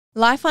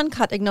Life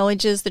Uncut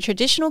acknowledges the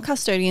traditional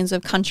custodians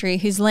of country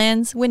whose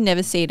lands were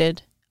never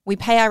ceded. We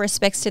pay our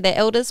respects to their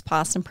elders,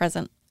 past and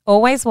present.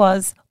 Always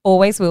was,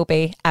 always will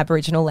be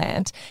Aboriginal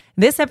land.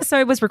 This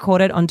episode was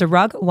recorded on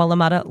Darug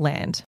Wallamutta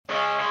land.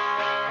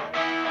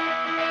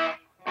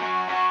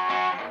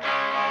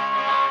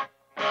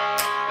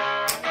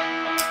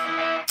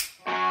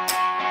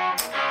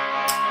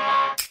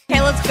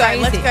 Okay, let's go.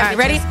 Let's go. Right,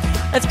 ready?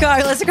 Let's go,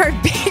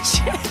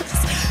 bitches.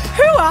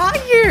 Who are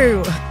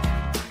you?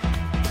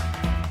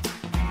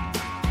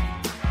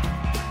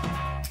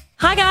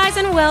 Hi guys,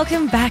 and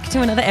welcome back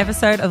to another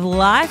episode of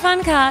Life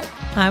Uncut.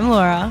 I'm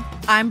Laura.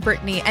 I'm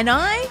Brittany, and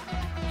I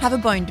have a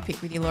bone to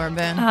pick with you, Laura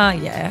Byrne.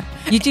 Yeah.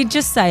 You did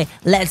just say,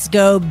 let's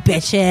go,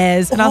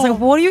 bitches. And I was like,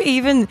 what are you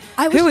even,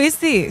 who is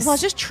this? Well, I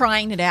was just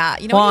trying it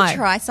out. You know Why? when you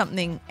try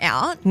something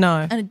out?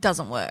 No. And it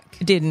doesn't work.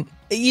 It didn't.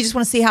 You just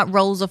want to see how it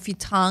rolls off your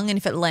tongue and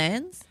if it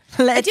lands.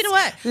 It didn't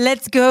work.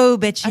 Let's go,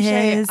 bitches. I'll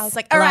show you. I was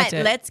like, all right,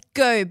 it. let's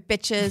go,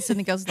 bitches. And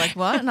the girls were like,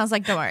 what? And I was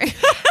like, don't worry.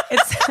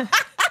 It's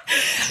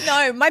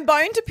No, my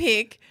bone to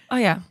pick. Oh,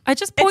 yeah. I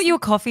just bought you a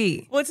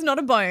coffee. Well, it's not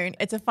a bone.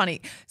 It's a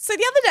funny. So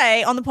the other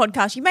day on the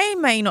podcast, you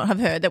may not have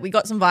heard that we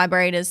got some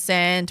vibrators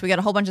sent. We got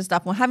a whole bunch of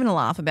stuff. We're having a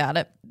laugh about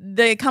it.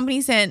 The company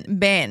sent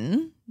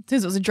Ben,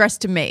 because it was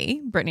addressed to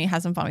me. Brittany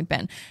has some fun with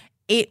Ben.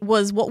 It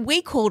was what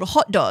we called a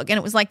hot dog, and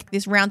it was like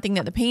this round thing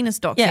that the penis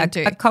docks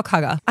into. A cock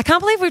hugger. I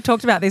can't believe we've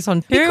talked about this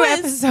on two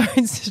Because-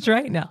 episodes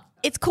straight now.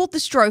 It's called the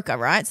stroker,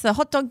 right? So the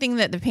hot dog thing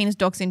that the penis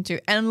docks into.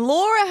 And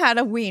Laura had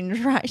a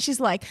whinge, right? She's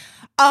like,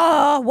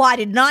 oh, why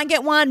didn't I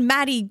get one?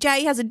 Maddie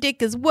J has a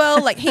dick as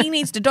well. Like, he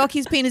needs to dock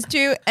his penis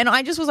too. And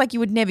I just was like,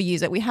 you would never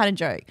use it. We had a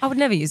joke. I would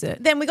never use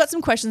it. Then we got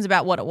some questions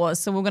about what it was.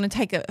 So we're going to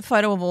take a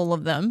photo of all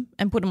of them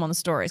and put them on the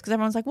stories because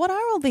everyone's like, what are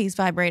all these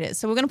vibrators?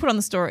 So we're going to put on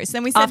the stories.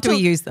 Then we said After we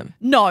use them.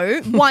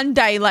 No, one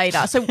day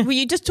later. So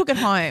we just took it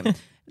home.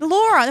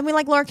 Laura, then we're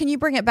like, Laura, can you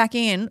bring it back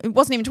in? It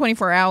wasn't even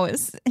 24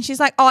 hours. And she's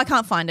like, oh, I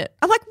can't find it.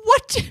 I'm like,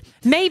 what?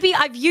 Maybe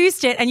I've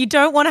used it and you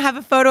don't want to have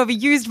a photo of a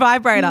used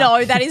vibrator.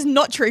 No, that is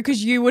not true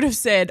because you would have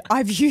said,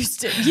 I've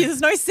used it. There's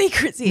no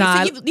secrets here.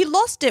 No. So you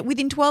lost it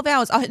within 12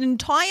 hours, an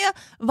entire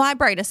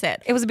vibrator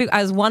set. It was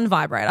one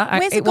vibrator.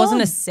 Where's It it wasn't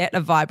gone? a set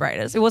of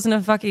vibrators. It wasn't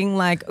a fucking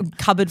like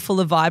cupboard full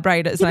of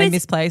vibrators and I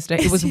misplaced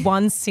it. It was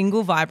one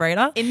single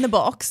vibrator In the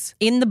box,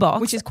 in the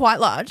box. which is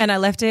quite large. and I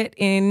left it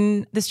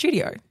in the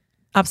studio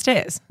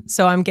upstairs.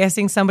 So I'm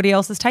guessing somebody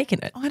else has taken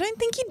it. I don't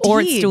think you did. Or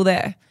it's still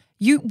there.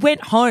 You went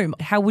home.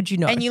 How would you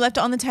know? And you left it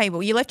on the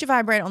table. You left your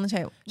vibrator on the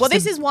table. Well,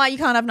 this is why you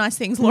can't have nice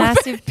things, Laura.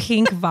 Massive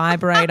pink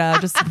vibrator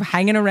just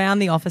hanging around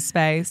the office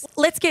space.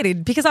 Let's get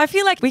in because I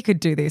feel like we could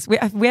do this. We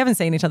haven't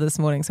seen each other this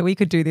morning, so we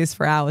could do this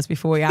for hours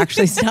before we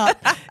actually start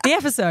the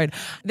episode.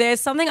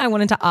 There's something I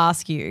wanted to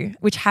ask you,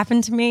 which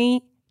happened to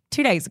me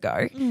 2 days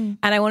ago, and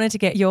I wanted to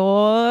get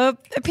your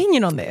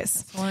opinion on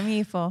this. That's what I'm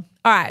here for.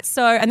 All right,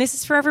 so, and this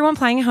is for everyone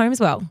playing at home as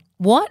well.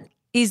 What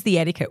is the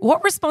etiquette?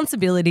 What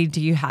responsibility do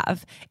you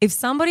have if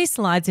somebody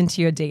slides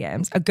into your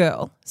DMs, a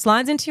girl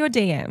slides into your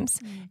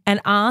DMs and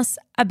asks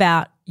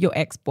about your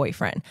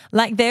ex-boyfriend?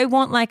 Like they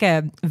want like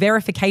a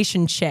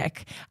verification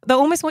check. They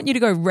almost want you to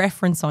go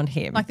reference on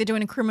him. Like they're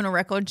doing a criminal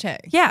record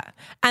check. Yeah.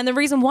 And the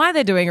reason why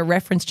they're doing a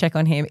reference check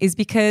on him is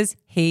because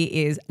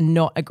he is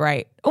not a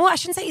great, well, I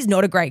shouldn't say he's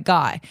not a great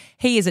guy.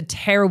 He is a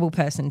terrible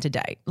person to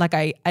date, like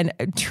a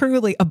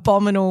truly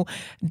abominable,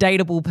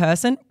 dateable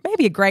person,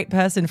 maybe a great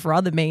person for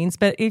other means.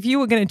 But if you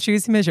were going to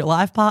choose him as your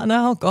life partner,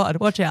 oh God,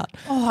 watch out.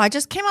 Oh, I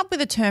just came up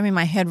with a term in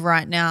my head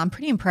right now. I'm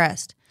pretty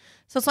impressed.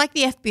 So it's like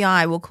the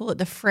FBI. We'll call it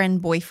the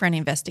friend-boyfriend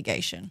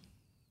investigation.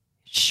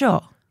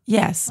 Sure.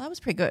 Yes. Well, that was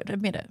pretty good.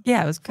 Admit it.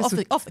 Yeah, it was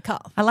Off the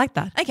cuff. I like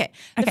that. Okay.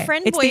 Okay.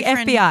 Friend It's the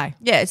boyfriend. FBI.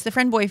 Yeah, it's the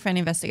friend-boyfriend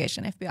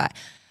investigation, FBI.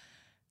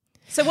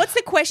 So what's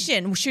the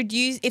question? Should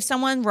you, if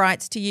someone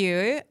writes to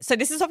you, so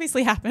this has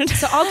obviously happened.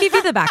 So I'll give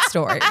you the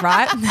backstory,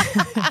 right?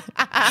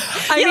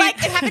 You're like,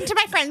 it happened to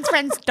my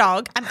friend's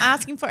dog. I'm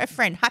asking for a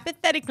friend,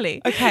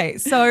 hypothetically. Okay,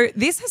 so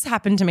this has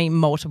happened to me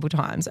multiple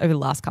times over the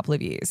last couple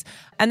of years.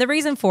 And the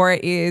reason for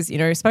it is,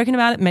 spoken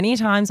about it many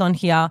times on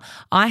here.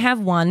 I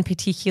have one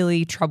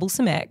particularly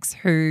troublesome ex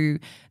who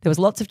there was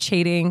lots of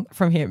cheating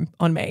from him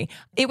on me.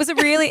 It was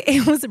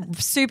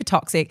super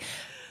toxic.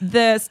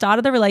 The start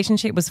of the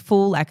relationship was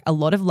full, like a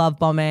lot of love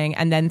bombing,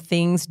 and then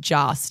things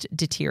just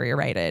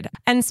deteriorated.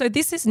 And so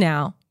this is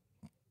now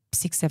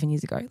 6-7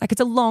 years ago. Like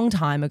it's a long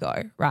time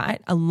ago, right?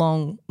 A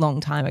long,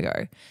 long time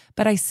ago.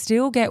 But I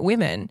still get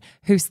women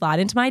who slide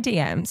into my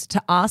DMs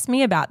to ask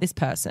me about this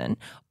person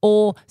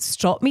or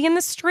stop me in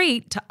the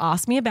street to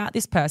ask me about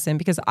this person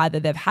because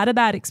either they've had a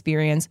bad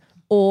experience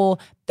or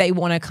they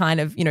want to kind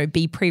of,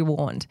 be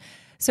pre-warned.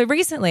 So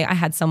recently I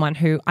had someone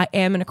who I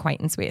am an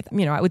acquaintance with.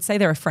 I would say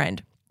they're a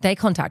friend. They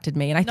contacted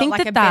me and I think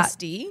like that a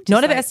bestie, just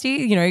not a like-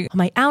 bestie,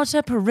 my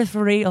outer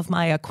periphery of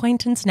my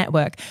acquaintance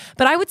network.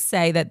 But I would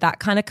say that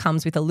kind of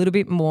comes with a little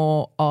bit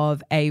more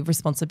of a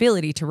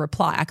responsibility to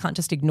reply. I can't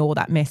just ignore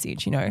that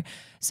message,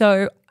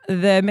 So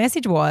the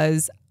message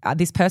was,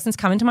 this person's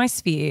come into my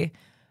sphere.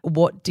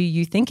 What do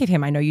you think of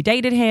him? I know you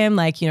dated him.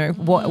 Like,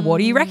 what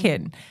do you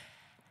reckon?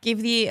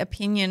 give the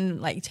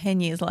opinion like 10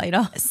 years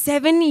later.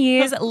 7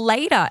 years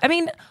later. I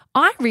mean,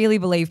 I really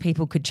believe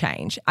people could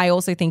change. I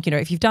also think,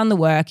 if you've done the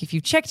work, if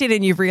you've checked it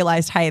and you've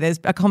realized, hey, there's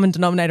a common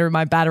denominator in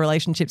my bad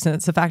relationships and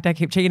it's the fact I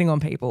keep cheating on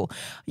people,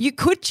 you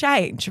could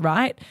change,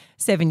 right?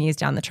 7 years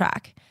down the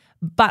track.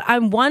 But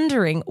I'm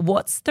wondering,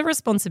 what's the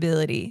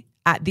responsibility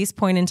at this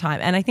point in time?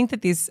 And I think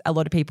that a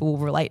lot of people will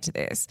relate to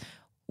this.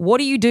 What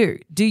do you do?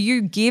 Do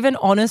you give an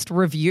honest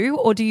review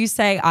or do you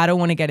say, I don't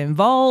want to get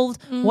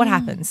involved? What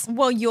happens?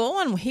 Well, your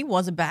one, he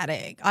was a bad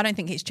egg. I don't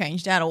think he's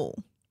changed at all.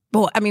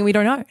 Well, I mean, we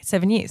don't know.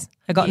 7 years.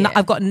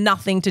 I've got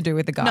nothing to do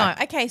with the guy.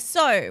 No. Okay.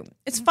 So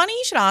it's funny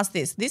you should ask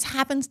this. This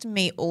happens to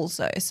me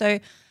also. So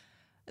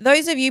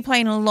those of you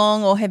playing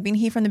along or have been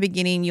here from the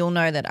beginning, you'll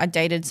know that I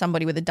dated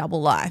somebody with a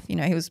double life. He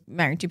was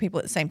married to people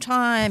at the same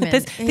time. And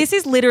this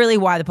is literally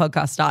why the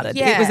podcast started.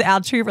 Yeah. It was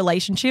our two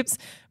relationships.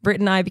 Britt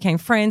and I became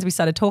friends. We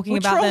started talking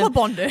about trauma them.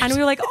 bonded. And we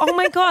were like, oh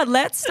my God,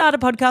 let's start a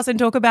podcast and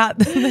talk about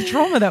the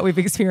trauma that we've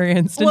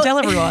experienced and tell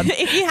everyone.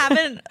 If you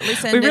haven't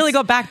listened, we really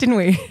got back, didn't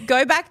we?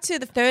 Go back to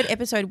the 3rd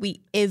episode we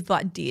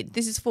ever did.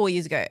 This is 4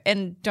 years ago.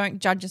 And don't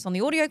judge us on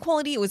the audio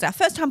quality. It was our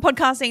first time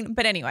podcasting.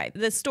 But anyway,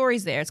 the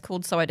story's there. It's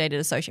called So I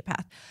Dated a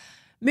Sociopath.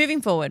 Moving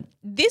forward,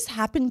 this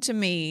happened to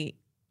me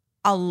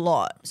a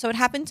lot. So it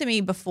happened to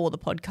me before the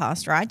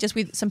podcast, right? Just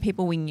with some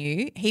people we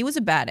knew. He was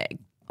a bad egg.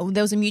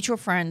 There was a mutual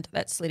friend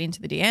that slid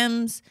into the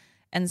DMs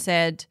and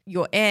said,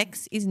 your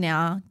ex is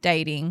now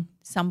dating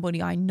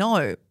somebody I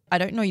know. I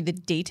don't know the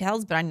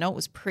details, but I know it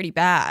was pretty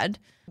bad.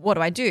 What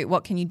do I do?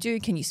 What can you do?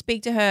 Can you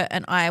speak to her?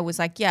 And I was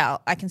like, yeah,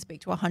 I can speak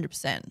to her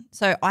 100%.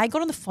 So I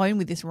got on the phone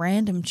with this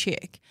random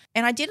chick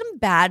and I didn't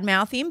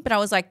badmouth him, but I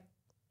was like,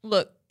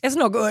 look, it's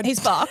not good.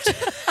 He's fucked.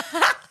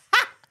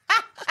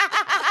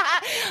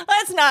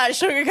 Let's not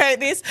sugarcoat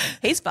this.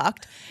 He's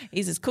fucked.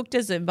 He's as cooked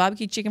as a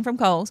barbecue chicken from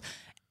Coles.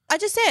 I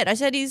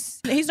said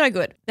he's no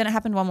good. Then it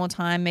happened one more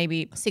time,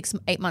 maybe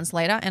 6-8 months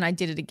later, and I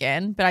did it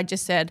again. But I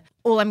just said,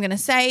 all I'm going to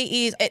say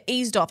is, it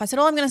eased off. I said,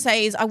 all I'm going to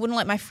say is I wouldn't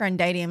let my friend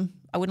date him.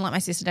 I wouldn't let my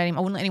sister date him.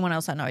 I wouldn't let anyone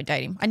else I know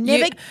date him.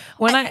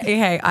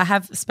 I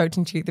have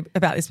spoken to you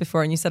about this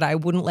before and you said I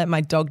wouldn't let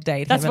my dog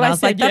date him. That's and what I was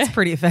said, like, that's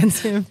pretty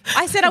offensive.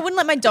 I said I wouldn't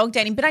let my dog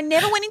date him, but I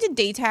never went into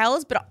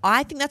details, but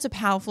I think that's a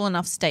powerful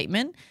enough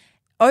statement.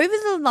 Over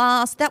the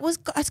last,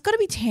 it's got to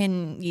be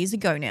 10 years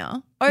ago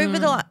now.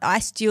 I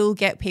still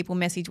get people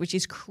message, which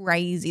is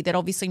crazy, that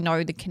obviously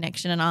know the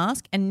connection and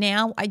ask. And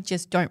now I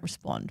just don't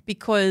respond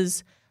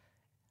because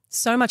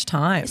so much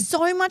time.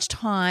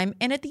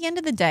 And at the end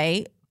of the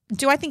day,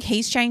 do I think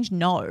he's changed?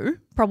 No,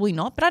 probably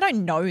not. But I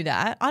don't know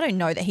that. I don't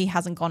know that he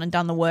hasn't gone and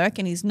done the work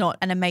and he's not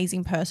an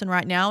amazing person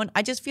right now. And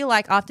I just feel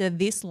like after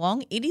this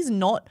long, it is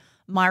not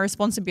my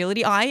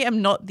responsibility. I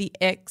am not the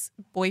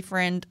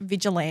ex-boyfriend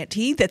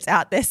vigilante that's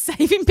out there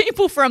saving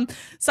people from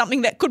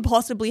something that could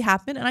possibly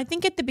happen. And I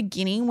think at the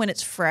beginning when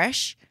it's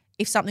fresh,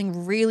 if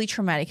something really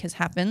traumatic has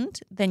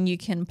happened, then you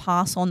can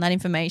pass on that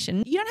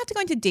information. You don't have to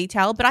go into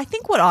detail, but I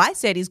think what I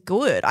said is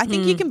good. I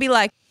think you can be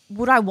like,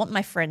 would I want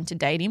my friend to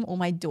date him or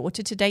my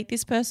daughter to date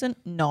this person?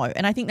 No.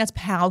 And I think that's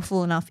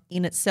powerful enough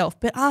in itself.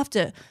 But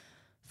after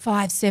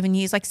 5-7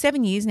 years, like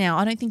 7 years now,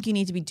 I don't think you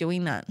need to be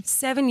doing that.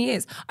 7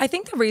 years. I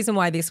think the reason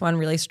why this one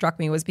really struck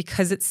me was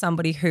because it's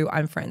somebody who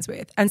I'm friends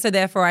with. And so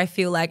therefore I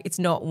feel like it's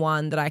not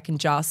one that I can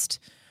just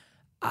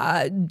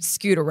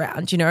scoot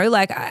around,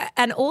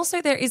 and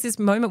also there is this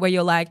moment where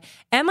you're like,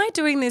 am I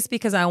doing this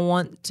because I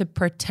want to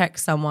protect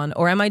someone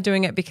or am I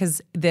doing it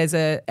because there's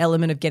a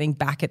element of getting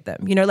back at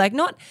them,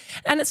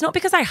 and it's not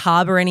because I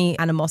harbor any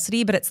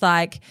animosity, but it's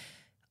like,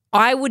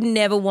 I would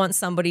never want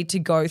somebody to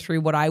go through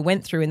what I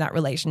went through in that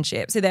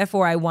relationship. So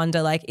therefore I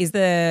wonder, is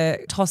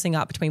the tossing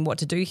up between what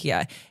to do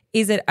here?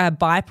 Is it a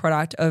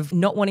byproduct of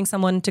not wanting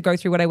someone to go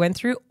through what I went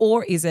through,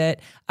 or is it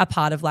a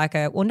part of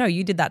well, no,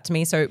 you did that to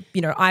me, so,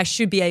 I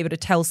should be able to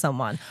tell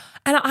someone.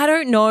 And I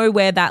don't know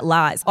where that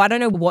lies. I don't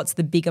know what's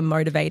the bigger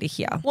motivator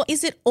here. Well,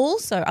 is it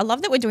also, I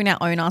love that we're doing our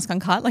own Ask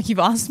Uncut, like you've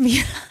asked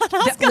me.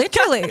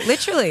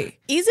 Literally.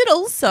 Is it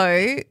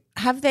also,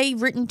 have they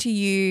written to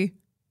you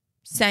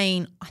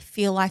saying, I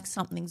feel like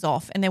something's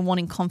off and they're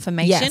wanting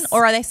confirmation? Yes.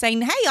 Or are they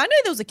saying, hey, I know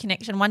there was a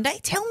connection one day.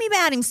 Tell me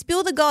about him.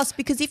 Spill the goss.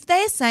 Because if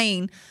they're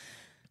saying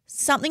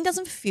something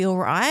doesn't feel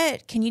right,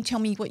 can you tell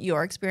me what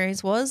your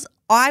experience was?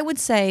 I would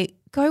say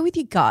go with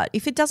your gut.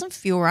 If it doesn't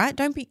feel right,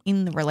 don't be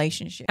in the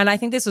relationship. And I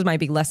think this was my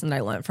big lesson that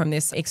I learned from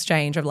this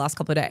exchange over the last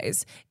couple of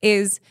days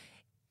is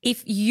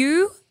if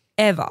you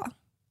ever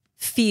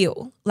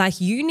feel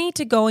like you need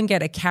to go and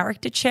get a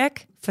character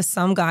check for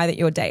some guy that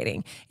you're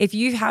dating, if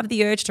you have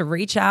the urge to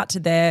reach out to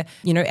their,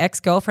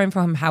 ex-girlfriend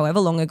from however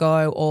long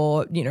ago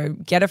or,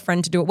 get a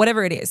friend to do it,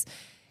 whatever it is,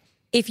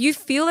 if you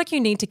feel like you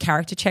need to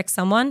character check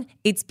someone,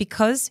 it's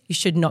because you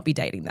should not be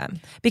dating them.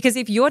 Because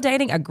if you're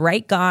dating a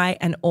great guy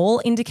and all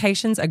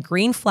indications are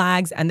green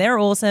flags and they're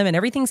awesome and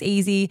everything's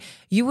easy,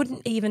 you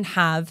wouldn't even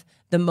have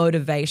the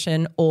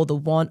motivation or the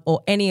want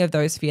or any of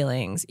those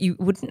feelings. You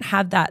wouldn't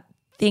have that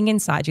thing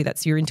inside you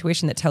that's your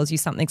intuition that tells you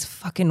something's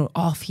fucking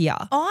off here.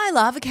 Oh, I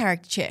love a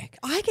character check.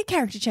 I get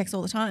character checks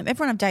all the time.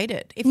 Everyone I've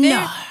dated. If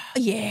they're,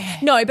 yeah.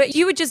 No, but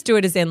you would just do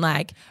it as in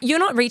like, you're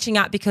not reaching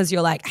out because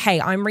you're like, hey,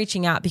 I'm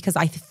reaching out because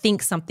I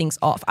think something's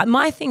off.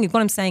 My thing,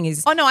 what I'm saying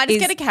is. Oh, no, I just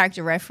get a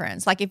character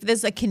reference. Like if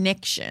there's a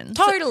connection.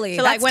 Totally.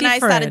 So like when I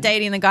started different.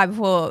 dating the guy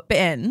before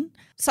Ben,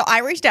 so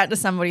I reached out to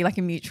somebody like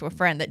a mutual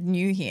friend that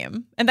knew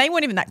him and they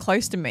weren't even that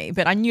close to me,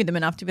 but I knew them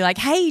enough to be like,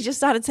 hey, you just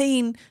started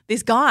seeing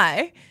this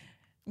guy.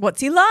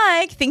 What's he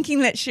like? Thinking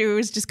that she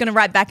was just going to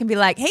write back and be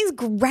like, he's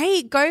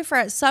great, go for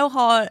it, so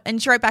hot.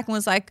 And she wrote back and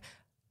was like,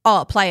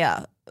 oh,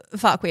 player,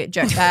 fuckwit,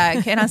 jerk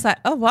bag. And I was like,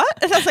 oh, what?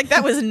 And I was like,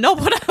 that was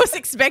not what I was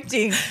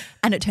expecting.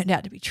 And it turned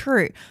out to be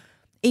true.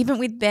 Even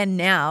with Ben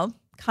now,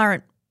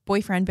 current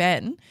boyfriend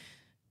Ben,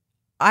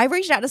 I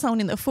reached out to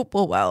someone in the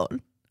football world.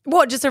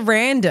 What, just a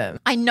random?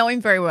 I know him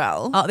very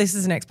well. Oh, this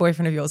is an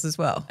ex-boyfriend of yours as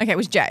well. Okay, it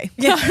was Jay.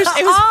 Yeah.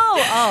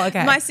 Oh,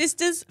 okay. My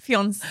sister's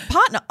fiance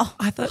partner. Oh,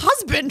 I thought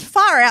husband.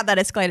 Far out that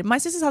escalated. My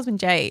sister's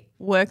husband Jay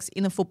works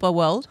in the football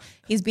world.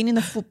 He's been in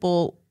the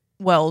football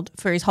world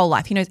for his whole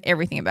life. He knows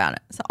everything about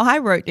it. So I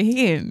wrote to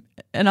him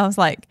and I was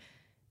like,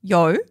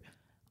 yo,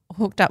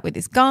 hooked up with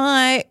this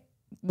guy.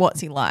 What's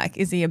he like?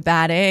 Is he a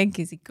bad egg?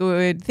 Is he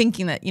good?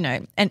 Thinking that, you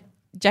know, and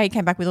Jay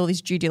came back with all this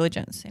due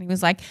diligence and he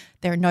was like,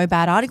 there are no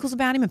bad articles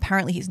about him.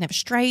 Apparently he's never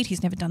strayed.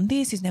 He's never done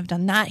this. He's never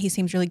done that. He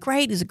seems really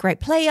great. He's a great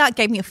player.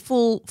 Gave me a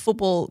full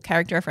football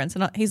character reference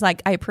and he's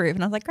like, I approve.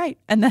 And I was like, great.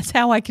 And that's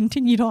how I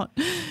continued on.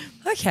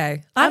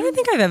 Okay. I don't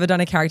think I've ever done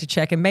a character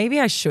check and maybe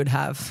I should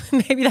have.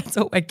 Maybe that's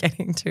what we're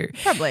getting to.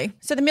 Probably.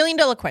 So the $1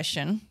 million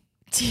question,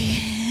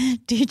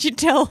 did you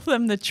tell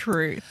them the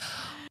truth?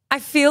 I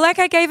feel like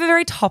I gave a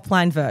very top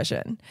line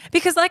version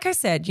because like I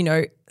said, you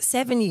know,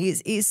 7 years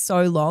is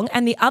so long.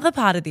 And the other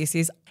part of this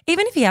is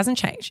even if he hasn't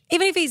changed,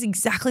 even if he's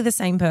exactly the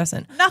same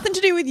person. Nothing to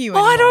do with you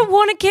anymore. I don't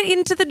want to get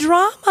into the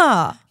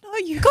drama. No,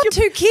 you've got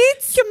 2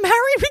 kids. You're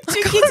married with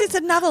 2 kids. It's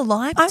another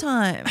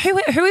lifetime.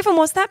 Who even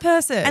was that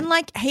person? And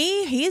like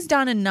he has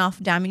done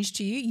enough damage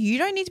to you. You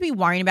don't need to be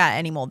worrying about it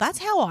anymore. That's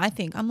how I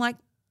think. I'm like,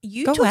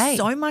 you took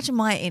so much of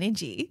my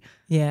energy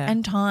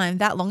and time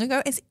that long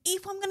ago as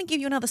if I'm going to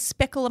give you another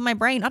speckle of my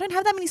brain. I don't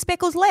have that many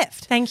speckles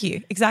left. Thank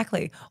you.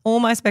 Exactly. All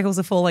my speckles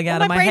are falling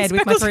out of my head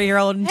with my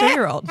 3-year-old and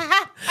 2-year-old. All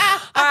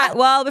right.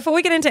 Well, before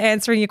we get into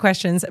answering your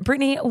questions,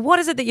 Brittany, what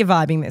is it that you're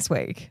vibing this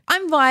week?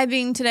 I'm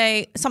vibing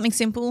today something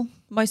simple.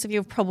 Most of you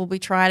have probably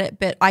tried it,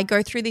 but I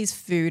go through these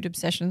food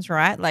obsessions,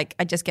 right? Like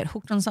I just get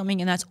hooked on something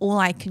and that's all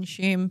I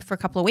consume for a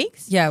couple of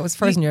weeks. Yeah, it was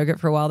frozen yogurt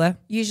for a while there.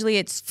 Usually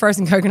it's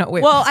frozen coconut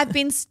whip. Well, I've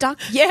been stuck.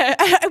 Yeah,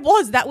 it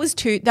was. That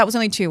was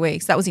only 2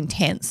 weeks. That was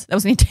intense. That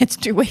was an intense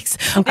 2 weeks.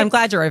 I'm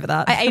glad you're over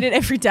that. I ate it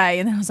every day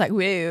and then I was like,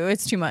 whoa,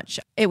 it's too much.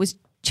 It was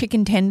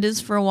chicken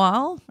tenders for a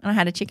while and I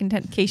had a chicken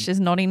tender. Keisha's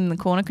nodding in the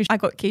corner because I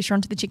got Keisha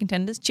onto the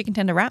chicken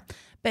tender wrap.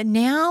 But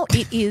now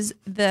it is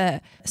the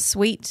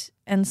sweet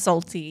and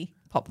salty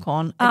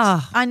popcorn.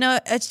 I know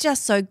it's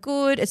just so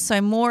good. It's so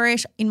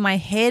Moorish. In my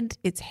head,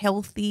 it's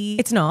healthy.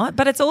 It's not,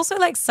 but it's also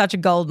like such a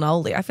golden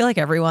oldie. I feel like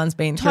everyone's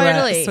been through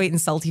a sweet and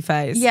salty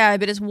phase. Yeah,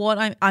 but it's what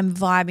I'm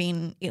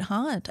vibing it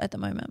hard at the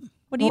moment.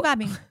 What are you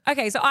vibing?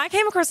 Okay, so I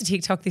came across a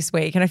TikTok this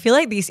week and I feel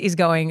like this is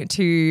going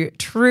to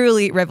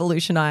truly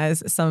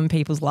revolutionize some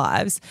people's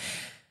lives.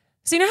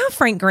 So you know how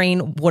Frank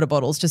Green water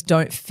bottles just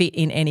don't fit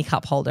in any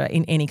cup holder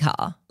in any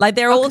car? Like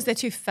they're all, because they're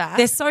too fat.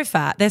 They're so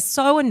fat. They're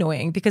so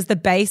annoying because the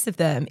base of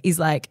them is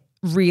like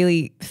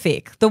really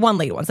thick. The 1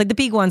 litre ones, like the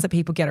big ones that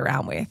people get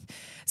around with.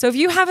 So if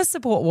you have a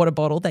support water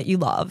bottle that you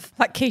love.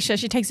 Like Keisha,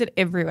 she takes it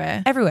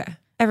everywhere. Everywhere.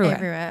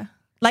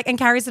 Like and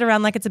carries it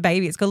around like it's a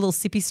baby. It's got a little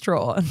sippy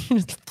straw.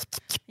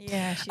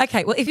 Yeah.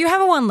 Okay, well, if you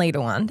have a 1 litre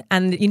one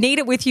and you need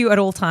it with you at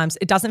all times,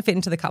 it doesn't fit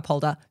into the cup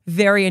holder.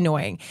 Very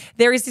annoying.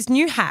 There is this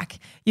new hack.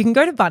 You can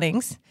go to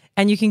Bunnings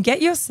and you can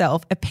get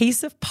yourself a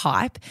piece of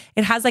pipe.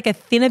 It has like a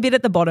thinner bit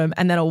at the bottom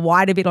and then a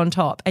wider bit on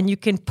top. And you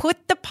can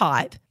put the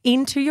pipe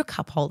into your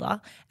cup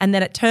holder and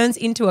then it turns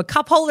into a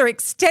cup holder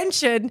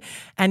extension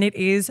and it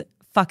is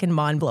fucking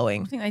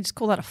mind-blowing. I think they just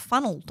call that a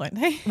funnel, don't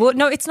they? Well,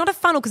 no, it's not a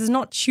funnel because it's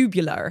not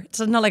tubular. It's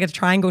not like a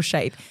triangle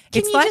shape. Can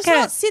it's you like just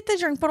not sit the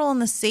drink bottle on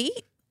the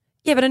seat?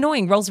 Yeah, but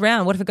annoying. Rolls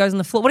around. What if it goes on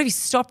the floor? What if you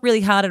stop really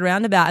hard at a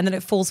roundabout and then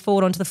it falls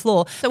forward onto the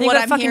floor? So then what you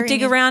got I'm to fucking hearing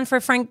dig is- around for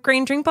a Frank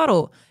Green drink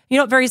bottle.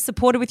 You're not very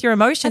supportive with your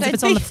emotions if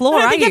it's on the floor, I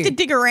don't are think you? you have to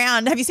dig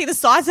around. Have you seen the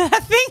size of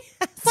that thing?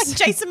 It's like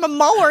Jason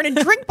Momoa in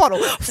a drink bottle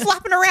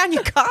flapping around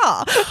your car.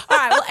 All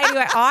right. Well,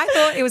 anyway, I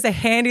thought it was a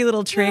handy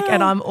little trick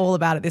and I'm all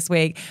about it this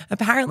week.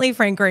 Apparently,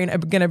 Frank Green are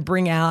going to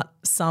bring out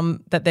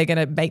some that they're going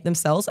to make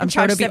themselves. I'm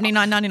sure it'll be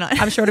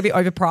 $79.99. I'm sure it'll be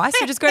overpriced.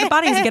 So just go to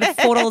Bunnings and get it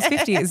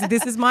 $4.50.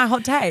 This is my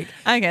hot take.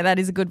 Okay, that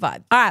is a good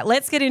vibe. All right,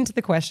 let's get into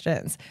the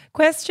questions.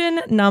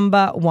 Question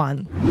number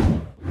 1.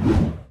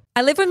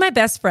 I live with my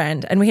best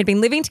friend and we had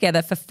been living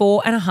together for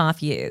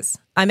 4.5 years.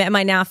 I met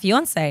my now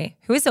fiance,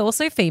 who is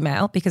also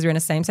female because we're in a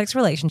same-sex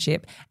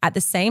relationship, at the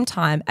same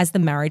time as the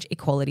Marriage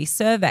Equality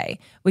Survey,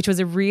 which was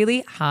a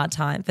really hard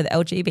time for the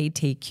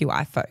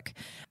LGBTQI folk.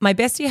 My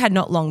bestie had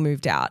not long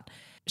moved out.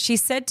 She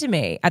said to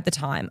me at the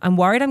time, I'm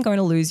worried I'm going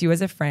to lose you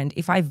as a friend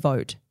if I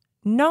vote.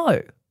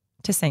 no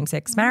to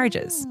same-sex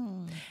marriages.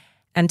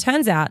 And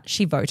turns out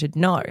she voted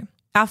no.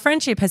 Our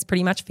friendship has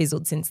pretty much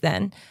fizzled since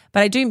then,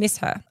 but I do miss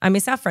her. I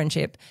miss our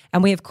friendship,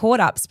 and we have caught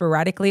up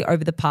sporadically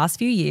over the past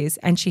few years,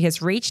 and she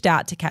has reached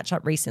out to catch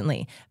up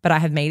recently, but I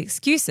have made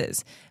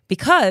excuses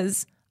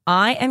because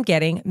I am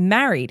getting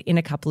married in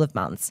a couple of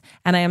months,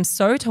 and I am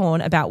so torn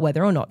about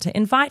whether or not to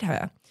invite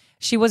her.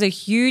 She was a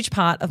huge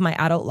part of my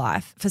adult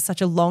life for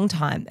such a long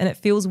time, and it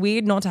feels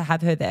weird not to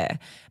have her there.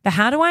 But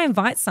how do I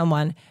invite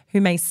someone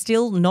who may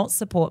still not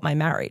support my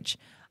marriage?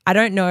 I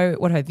don't know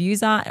what her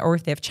views are or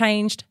if they've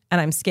changed,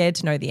 and I'm scared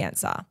to know the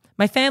answer.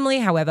 My family,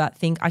 however,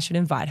 think I should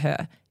invite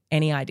her.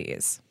 Any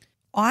ideas?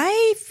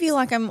 I feel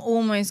like I'm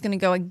almost going to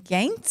go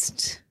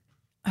against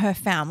her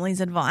family's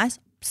advice.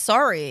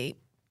 Sorry,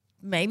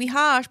 maybe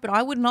harsh, but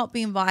I would not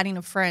be inviting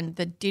a friend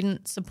that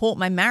didn't support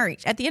my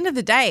marriage. At the end of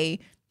the day,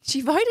 she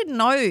voted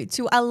no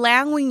to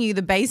allowing you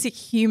the basic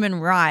human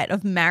right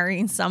of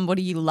marrying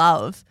somebody you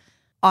love.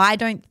 I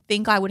don't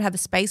think I would have a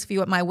space for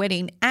you at my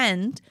wedding.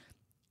 And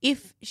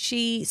if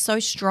she so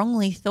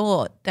strongly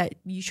thought that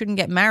you shouldn't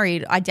get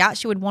married, I doubt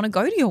she would want to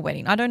go to your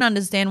wedding. I don't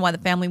understand why the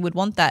family would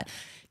want that.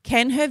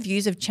 Can her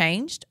views have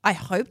changed? I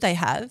hope they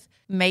have.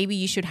 Maybe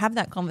you should have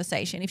that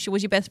conversation. If she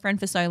was your best friend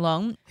for so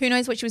long, who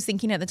knows what she was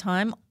thinking at the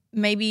time?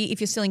 Maybe if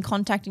you're still in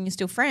contact and you're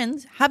still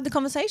friends, have the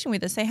conversation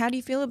with her. Say, how do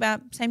you feel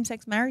about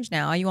same-sex marriage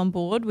now? Are you on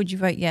board? Would you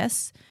vote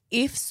yes?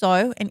 If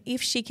so, and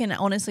if she can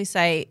honestly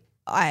say,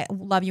 I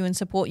love you and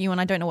support you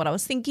and I don't know what I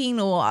was thinking,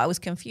 or I was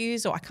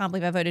confused, or I can't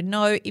believe I voted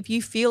no. If you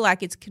feel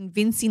like it's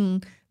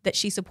convincing that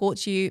she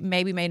supports you,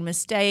 maybe made a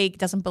mistake,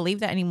 doesn't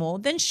believe that anymore,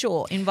 then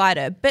sure, invite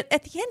her. But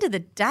at the end of the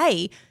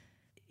day,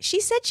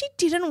 she said she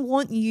didn't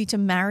want you to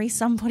marry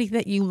somebody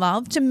that you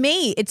love. To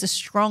me, it's a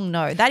strong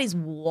no. That is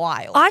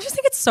wild. I just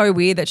think it's so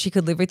weird that she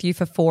could live with you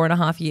for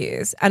 4.5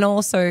 years and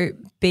also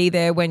be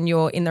there when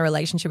you're in the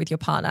relationship with your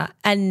partner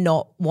and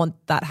not want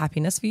that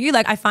happiness for you.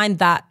 Like, I find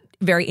that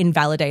very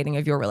invalidating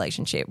of your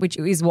relationship, which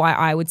is why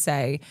I would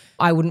say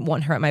I wouldn't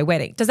want her at my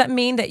wedding. Does that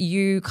mean that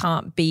you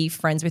can't be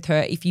friends with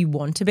her if you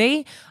want to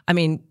be? I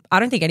mean, I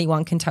don't think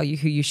anyone can tell you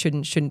who you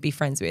shouldn't be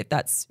friends with.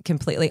 That's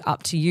completely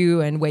up to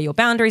you and where your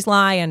boundaries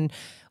lie, and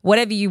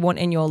whatever you want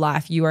in your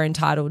life, you are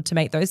entitled to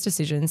make those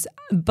decisions.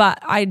 But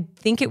I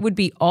think it would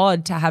be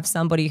odd to have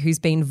somebody who's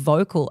been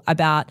vocal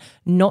about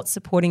not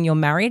supporting your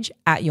marriage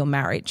at your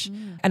marriage.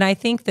 And I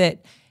think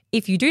that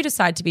if you do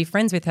decide to be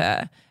friends with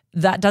her,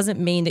 that doesn't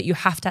mean that you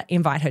have to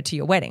invite her to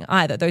your wedding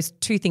either. Those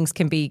two things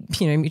can be,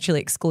 mutually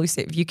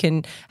exclusive. You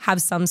can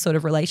have some sort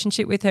of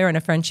relationship with her and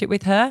a friendship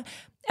with her,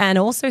 and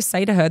also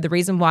say to her, the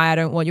reason why I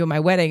don't want you at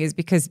my wedding is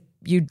because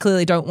you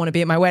clearly don't want to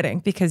be at my wedding,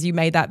 because you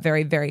made that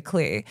very, very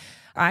clear.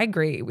 I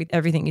agree with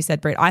everything you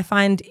said, Britt. I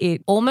find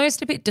it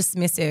almost a bit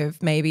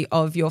dismissive maybe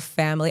of your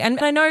family. And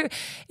I know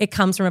it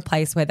comes from a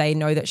place where they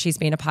know that she's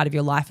been a part of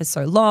your life for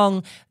so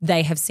long.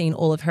 They have seen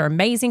all of her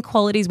amazing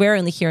qualities. We're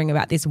only hearing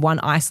about this one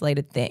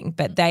isolated thing,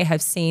 but they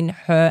have seen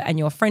her and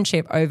your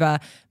friendship over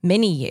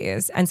many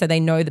years. And so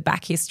they know the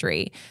back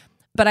history.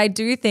 But I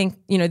do think,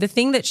 the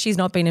thing that she's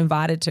not been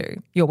invited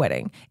to, your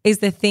wedding, is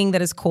the thing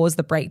that has caused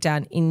the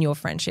breakdown in your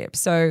friendship.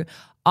 So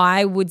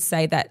I would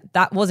say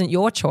that wasn't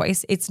your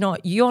choice.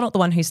 You're not the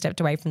one who stepped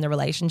away from the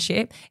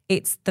relationship.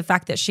 It's the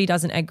fact that she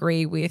doesn't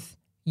agree with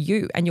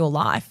you and your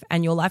life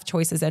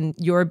choices and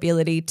your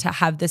ability to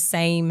have the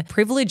same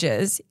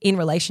privileges in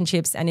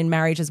relationships and in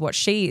marriage as what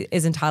she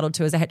is entitled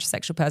to as a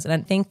heterosexual person.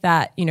 And I think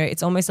that,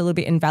 it's almost a little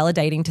bit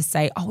invalidating to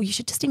say, oh, you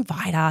should just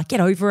invite her, get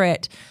over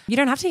it. You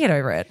don't have to get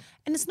over it.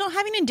 And it's not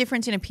having a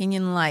difference in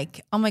opinion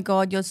like, oh my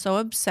God, you're so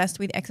obsessed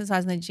with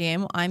exercise in the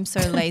gym. I'm so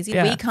lazy.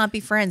 Yeah. We can't be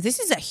friends. This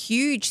is a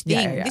huge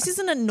thing. Yeah. This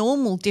isn't a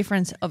normal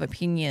difference of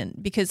opinion,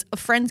 because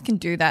friends can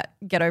do that,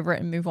 get over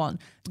it and move on.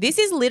 This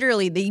is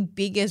literally the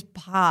biggest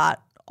part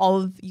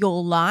of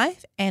your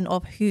life and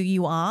of who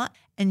you are.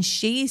 And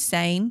she's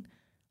saying,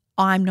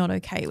 I'm not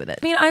okay with it.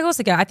 I mean,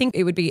 I think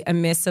it would be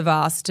amiss of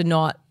us to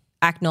not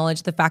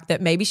acknowledge the fact that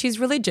maybe she's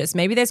religious.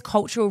 Maybe there's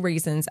cultural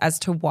reasons as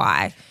to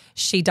why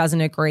she doesn't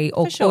agree,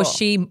 or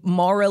she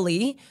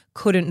morally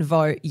couldn't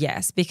vote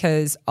yes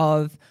because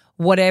of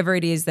whatever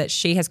it is that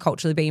she has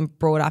culturally been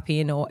brought up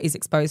in or is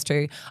exposed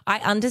to. I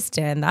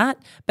understand that,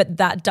 but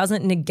that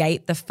doesn't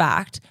negate the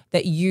fact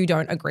that you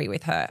don't agree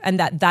with her and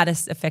that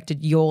has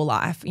affected your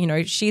life.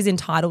 She's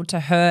entitled to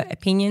her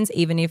opinions,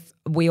 even if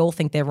we all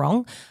think they're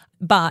wrong,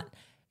 but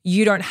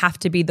you don't have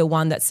to be the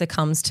one that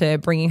succumbs to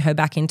bringing her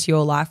back into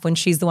your life when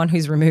she's the one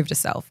who's removed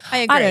herself. I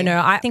agree. I don't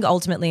know. I think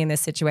ultimately in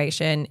this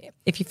situation,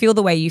 if you feel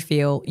the way you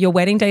feel, your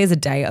wedding day is a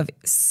day of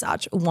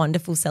such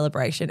wonderful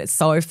celebration. It's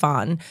so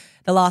fun.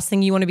 The last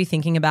thing you want to be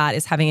thinking about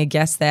is having a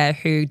guest there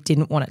who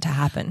didn't want it to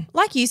happen.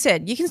 Like you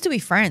said, you can still be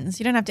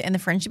friends. You don't have to end the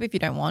friendship if you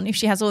don't want. If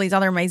she has all these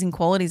other amazing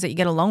qualities that you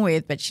get along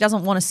with, but she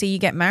doesn't want to see you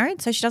get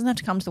married, so she doesn't have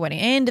to come to the wedding.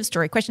 End of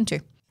story. Question 2.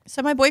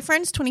 So my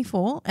boyfriend's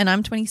 24 and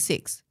I'm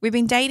 26. We've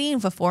been dating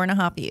for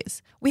 4.5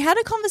 years. We had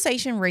a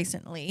conversation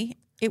recently.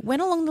 It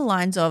went along the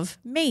lines of,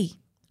 me,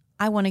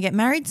 I want to get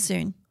married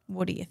soon.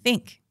 What do you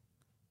think?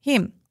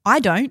 Him, I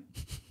don't.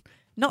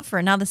 Not for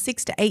another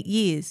 6 to 8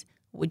 years.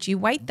 Would you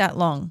wait that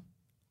long?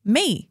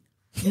 Me,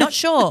 not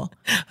sure.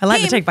 I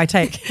like the take by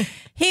take.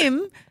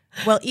 Him,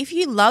 well, if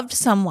you loved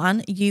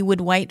someone, you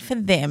would wait for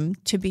them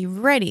to be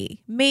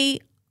ready. Me,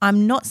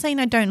 I'm not saying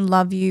I don't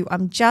love you.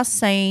 I'm just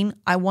saying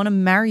I want to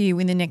marry you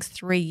in the next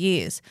 3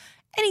 years.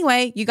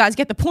 Anyway, you guys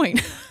get the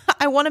point.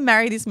 I want to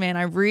marry this man.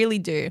 I really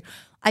do.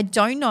 I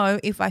don't know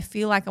if I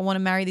feel like I want to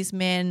marry this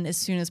man as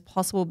soon as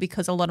possible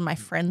because a lot of my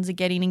friends are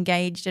getting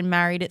engaged and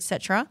married,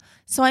 etc.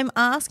 So I'm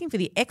asking for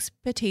the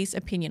expertise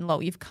opinion.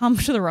 Lol, you've come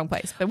to the wrong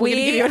place. But we're going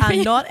to give you an opinion.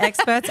 We are not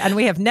experts and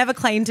we have never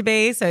claimed to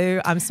be. So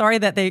I'm sorry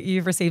that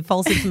you've received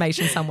false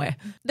information somewhere.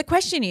 The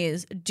question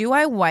is, do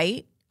I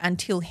wait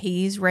until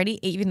he's ready,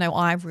 even though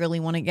I really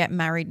want to get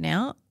married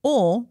now?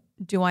 Or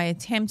do I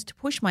attempt to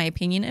push my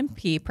opinion and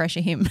peer pressure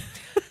him?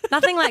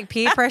 Nothing like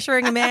peer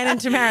pressuring a man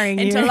into marrying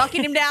you. Into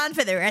locking him down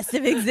for the rest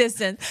of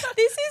existence.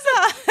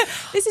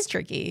 This is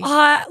tricky.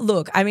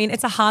 Look, I mean,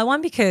 it's a hard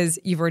one because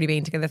you've already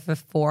been together for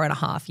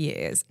 4.5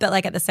 years. But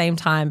like at the same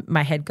time,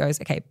 my head goes,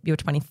 okay, you're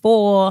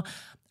 24.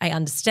 I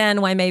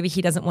understand why maybe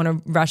he doesn't want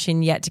to rush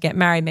in yet to get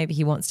married. Maybe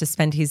he wants to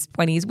spend his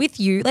 20s with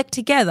you, like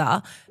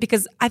together.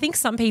 Because I think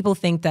some people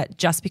think that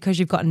just because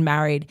you've gotten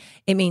married,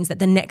 it means that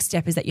the next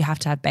step is that you have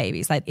to have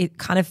babies. Like it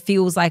kind of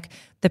feels like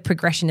the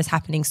progression is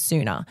happening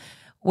sooner.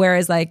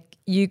 Whereas like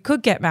you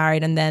could get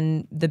married and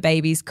then the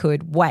babies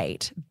could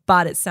wait.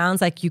 But it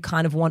sounds like you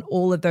kind of want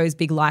all of those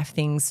big life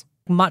things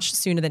much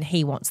sooner than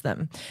he wants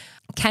them.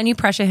 Can you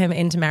pressure him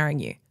into marrying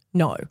you?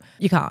 No,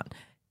 you can't.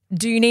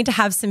 Do you need to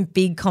have some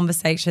big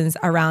conversations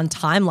around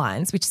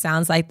timelines, which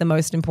sounds like the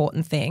most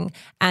important thing,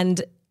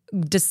 and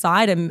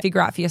decide and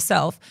figure out for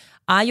yourself,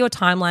 are your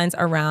timelines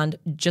around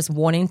just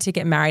wanting to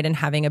get married and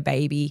having a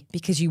baby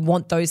because you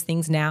want those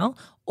things now?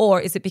 Or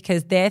is it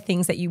because they're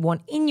things that you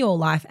want in your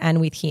life and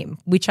with him?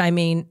 Which I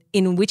mean,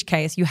 in which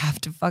case you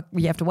have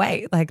to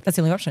wait. Like that's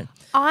the only option.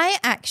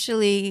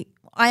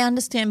 I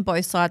understand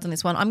both sides on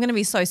this one. I'm going to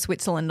be so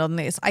Switzerland on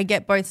this. I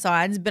get both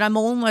sides, but I'm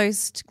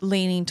almost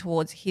leaning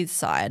towards his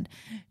side.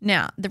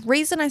 Now, the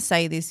reason I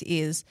say this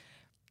is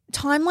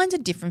timelines are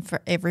different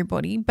for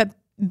everybody, but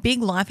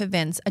big life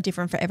events are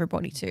different for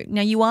everybody too.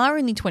 Now, you are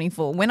only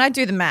 24. When I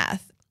do the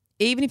math,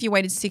 even if you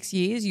waited 6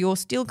 years, you're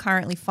still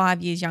currently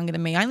 5 years younger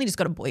than me. I only just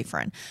got a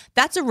boyfriend.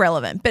 That's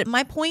irrelevant. But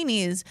my point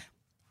is,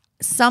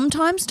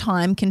 sometimes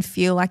time can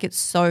feel like it's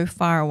so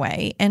far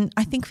away. And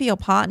I think for your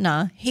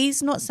partner,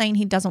 he's not saying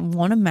he doesn't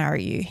want to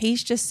marry you.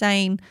 He's just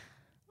saying,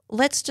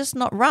 let's just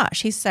not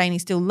rush. He's saying he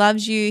still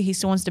loves you. He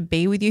still wants to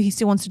be with you. He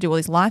still wants to do all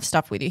his life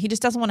stuff with you. He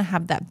just doesn't want to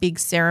have that big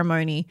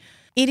ceremony.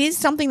 It is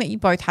something that you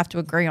both have to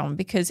agree on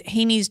because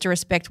he needs to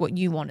respect what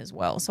you want as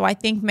well. So I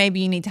think maybe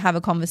you need to have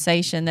a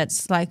conversation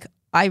that's like,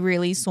 I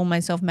really saw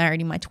myself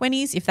married in my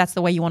 20s, if that's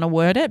the way you want to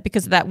word it,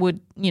 because that would,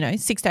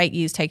 6 to 8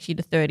 years takes you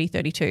to 30,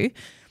 32.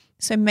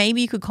 So maybe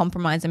you could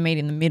compromise and meet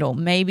in the middle.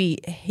 Maybe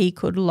he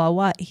could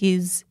lower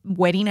his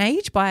wedding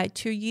age by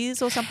 2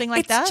 years or something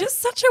like that. It's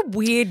just such a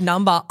weird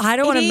number. I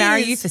don't want to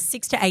marry you for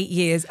 6 to 8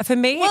 years. For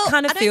me, it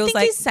kind of feels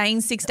like... I don't think he's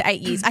saying 6 to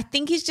 8 years. I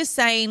think he's just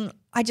saying,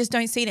 I just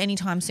don't see it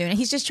anytime soon.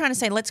 He's just trying to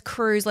say, let's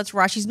cruise, let's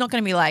rush. He's not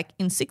going to be like,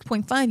 in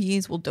 6.5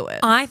 years, we'll do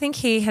it. I think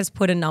he has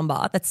put a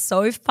number that's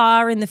so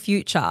far in the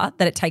future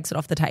that it takes it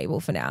off the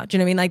table for now. Do you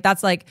know what I mean? Like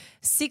that's like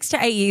 6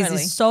 to 8 years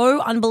is so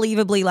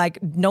unbelievably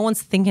like no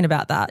one's thinking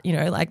about that.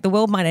 Like the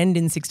world might end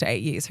in 6 to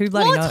 8 years. Who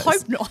bloody knows?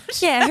 Let's hope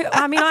not. Yeah,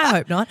 I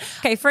hope not.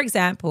 Okay, for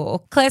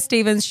example, Claire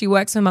Stevens, she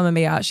works for Mamma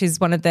Mia. She's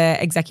one of the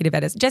executive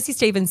editors. Jessie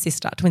Stevens'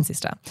 sister, twin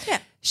sister. Yeah.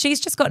 She's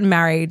just gotten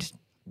married,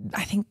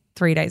 I think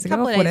 3 days ago. A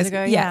couple of days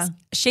ago, yes.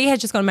 She has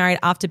just gotten married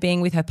after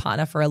being with her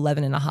partner for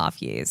 11 and a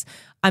half years.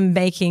 I'm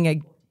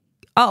making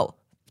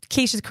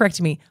Keisha's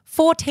correcting me,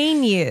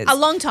 14 years. A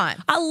long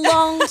time. A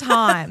long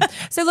time.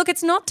 So look,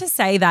 it's not to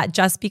say that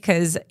just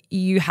because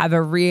you have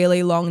a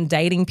really long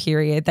dating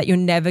period that you're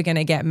never going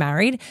to get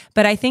married,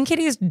 but I think it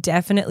is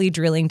definitely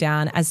drilling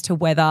down as to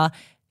whether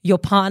your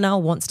partner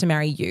wants to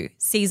marry you,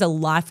 sees a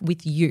life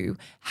with you,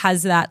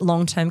 has that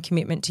long-term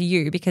commitment to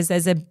you, because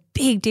there's a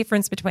big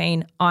difference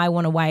between I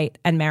want to wait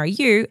and marry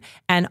you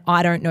and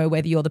I don't know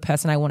whether you're the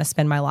person I want to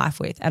spend my life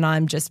with and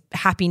I'm just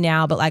happy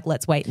now, but like,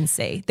 let's wait and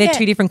see. They're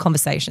two different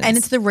conversations. And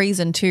it's the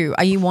reason too.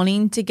 Are you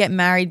wanting to get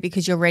married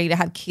because you're ready to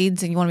have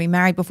kids and you want to be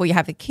married before you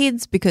have the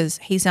kids because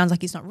he sounds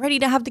like he's not ready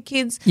to have the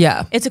kids?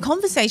 Yeah. It's a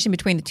conversation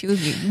between the two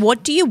of you.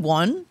 What do you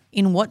want?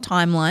 In what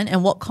timeline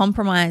and what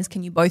compromise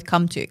can you both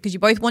come to? Because you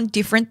both want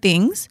different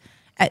things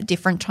at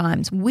different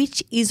times,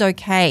 which is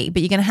okay,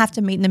 but you're going to have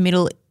to meet in the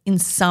middle in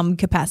some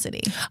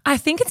capacity. I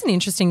think it's an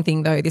interesting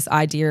thing though, this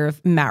idea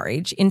of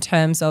marriage in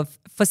terms of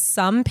for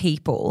some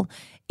people,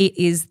 it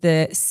is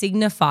the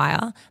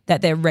signifier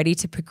that they're ready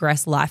to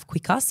progress life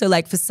quicker. So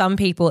like for some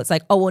people, it's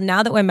like, oh, well,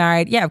 now that we're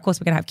married, yeah, of course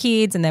we're going to have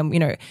kids and then,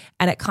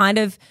 and it kind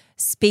of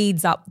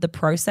speeds up the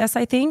process,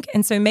 I think.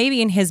 And so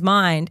maybe in his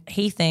mind,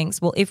 he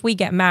thinks, well, if we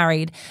get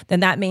married,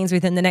 then that means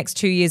within the next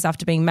 2 years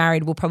after being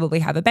married, we'll probably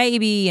have a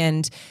baby.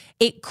 And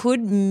it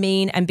could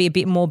mean and be a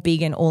bit more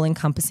big and all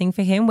encompassing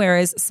for him.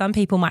 Whereas some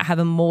people might have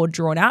a more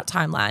drawn out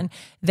timeline.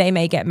 They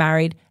may get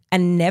married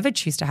and never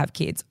choose to have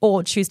kids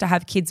or choose to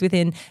have kids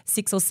within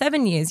 6 or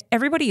 7 years.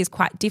 Everybody is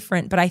quite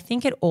different, but I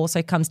think it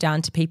also comes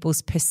down to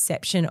people's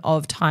perception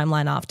of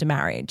timeline after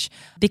marriage.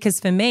 Because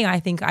for me, I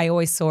think I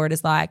always saw it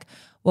as like,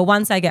 well,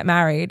 once I get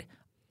married,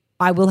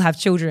 I will have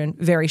children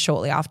very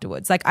shortly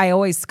afterwards. Like I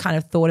always kind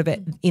of thought of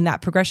it in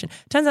that progression.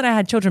 Turns out I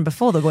had children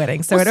before the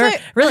wedding. So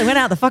it really went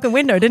out the fucking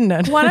window, didn't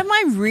it? One of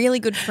my really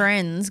good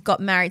friends got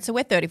married. So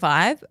we're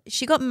 35.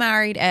 She got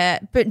married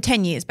at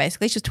 10 years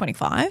basically. She's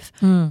 25.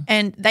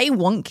 And they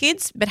want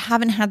kids but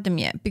haven't had them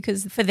yet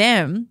because for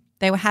them,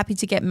 they were happy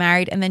to get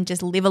married and then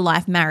just live a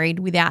life married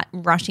without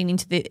rushing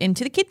into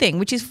the kid thing,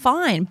 which is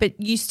fine. But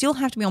you still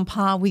have to be on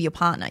par with your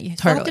partner. You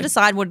still have to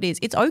decide what it is.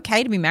 It's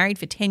okay to be married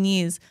for 10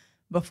 years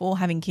before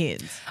having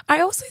kids.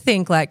 I also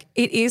think like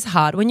it is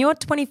hard when you're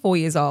 24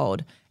 years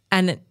old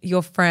and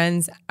your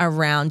friends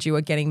around you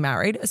are getting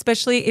married,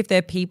 especially if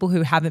they're people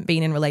who haven't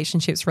been in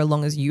relationships for as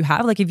long as you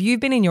have. Like if you've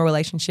been in your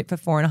relationship for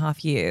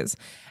 4.5 years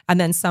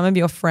and then some of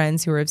your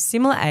friends who are of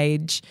similar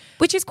age,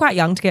 which is quite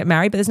young to get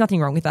married, but there's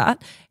nothing wrong with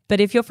that. But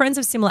if your friends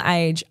of similar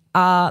age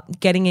are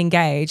getting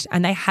engaged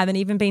and they haven't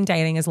even been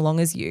dating as long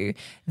as you,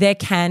 there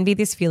can be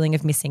this feeling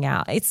of missing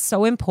out. It's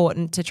so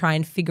important to try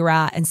and figure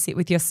out and sit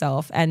with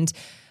yourself and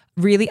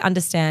really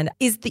understand,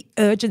 is the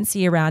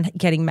urgency around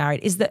getting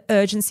married, is the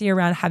urgency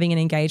around having an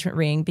engagement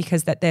ring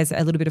because that there's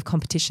a little bit of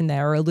competition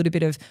there or a little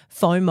bit of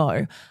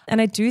FOMO.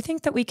 And I do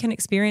think that we can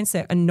experience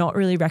it and not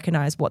really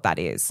recognize what that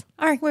is.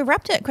 All right, we've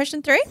wrapped it.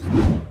 Question 3.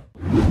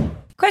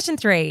 Question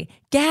 3,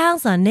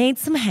 gals, I need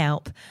some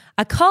help.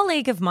 A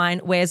colleague of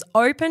mine wears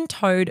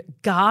open-toed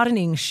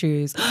gardening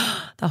shoes,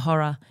 the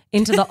horror,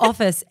 into the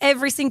office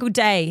every single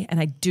day, and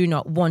I do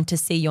not want to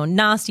see your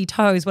nasty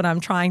toes when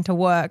I'm trying to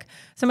work.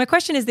 So my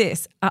question is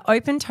this, are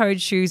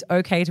open-toed shoes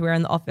okay to wear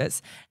in the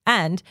office?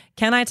 And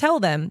can I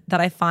tell them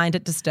that I find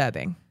it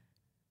disturbing?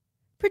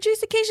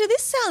 Producer Keisha,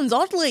 this sounds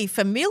oddly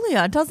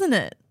familiar, doesn't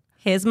it?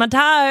 Here's my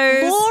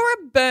toes. Laura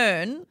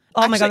Byrne.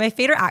 Oh my God, my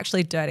feet are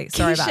actually dirty.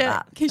 Sorry about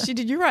that. Keisha,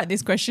 did you write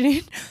this question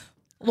in?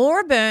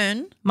 Laura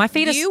Byrne, my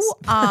feet are you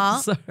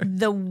are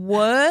the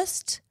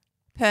worst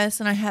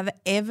person I have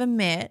ever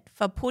met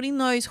for putting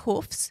those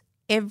hoofs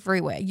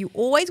everywhere. You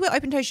always wear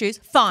open-toe shoes.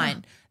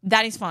 Fine.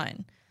 That is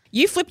fine.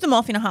 You flip them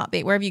off in a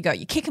heartbeat wherever you go.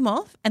 You kick them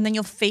off and then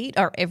your feet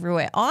are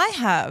everywhere. I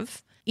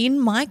have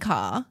in my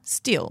car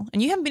still,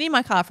 and you haven't been in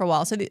my car for a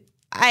while, so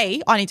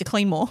A, I need to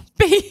clean more.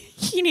 B,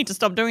 you need to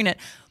stop doing it.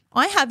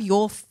 I have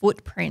your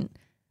footprint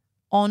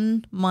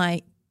on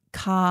my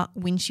car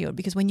windshield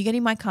because when you get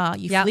in my car,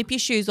 you flip your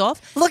shoes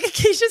off. Look at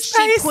Keisha's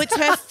face. She puts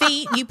her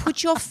feet, you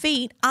put your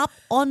feet up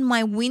on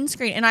my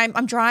windscreen and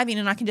I'm driving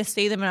and I can just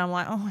see them and I'm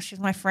like, oh, she's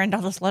my friend.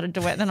 I'll just let her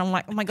do it. And then I'm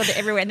like, oh my God, they're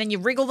everywhere. And then you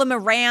wriggle them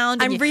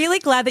around. I'm really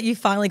glad that you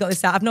finally got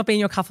this out. I've not been in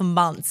your car for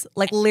months,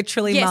 like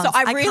literally months. So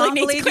I really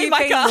need to clean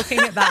my car. Looking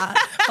at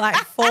that like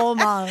 4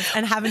 months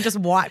and haven't just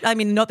wiped. I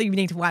mean, not that you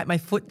need to wipe my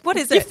foot. What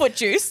is it? Your foot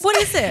juice. What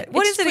is it?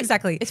 What is it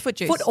exactly? It's foot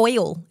juice. Foot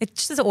oil.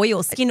 It's just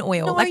oil, skin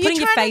oil. No, like putting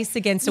your face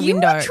against a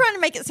window. You're trying to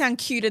make it sound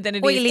cuter than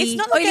it Oily, is. It's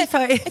not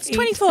like it's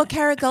 24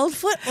 karat gold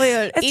foot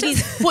oil. It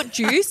is foot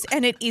juice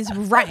and it is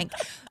rank.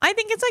 I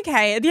think it's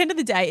okay. At the end of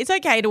the day, it's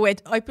okay to wear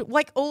open,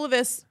 like all of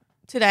us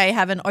today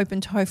have an open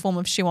toe form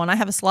of shoe on. I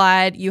have a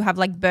slide. You have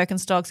like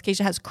Birkenstocks.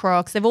 Keisha has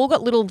Crocs. They've all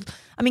got little,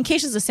 I mean,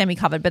 Keisha's a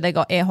semi-covered, but they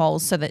got air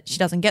holes so that she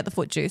doesn't get the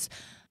foot juice.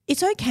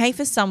 It's okay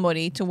for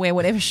somebody to wear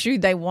whatever shoe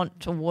they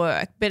want to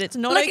work, but it's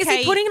not okay. Is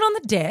he putting it on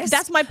the desk?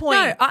 That's my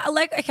point.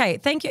 No, okay,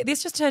 thank you.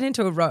 This just turned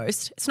into a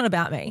roast. It's not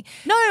about me.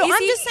 No, I'm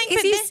just saying.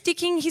 Is he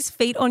sticking his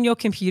feet on your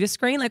computer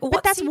screen? Like,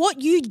 but that's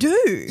what you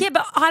do. Yeah,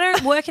 but I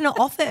don't work in an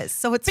office,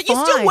 so it's But fine.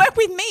 you still work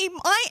with me.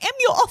 I am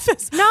your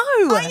office. No.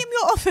 I am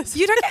your office.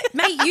 You don't,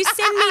 mate, you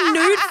send me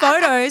nude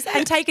photos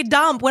and take a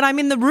dump when I'm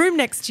in the room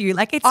next to you.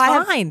 Like, it's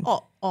fine.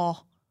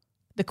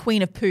 The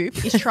queen of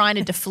poop is trying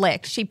to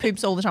deflect. She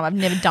poops all the time. I've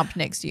never dumped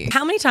next to you.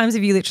 How many times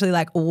have you literally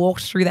like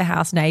walked through the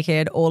house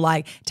naked or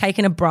like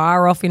taken a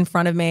bra off in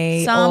front of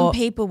me? Some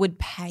people would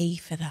pay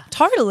for that.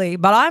 Totally,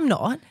 but I'm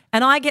not.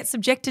 And I get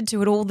subjected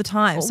to it all the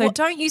time. So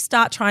don't you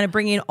start trying to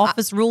bring in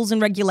office rules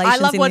and regulations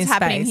in this space. I love what's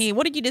happening here.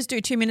 What did you just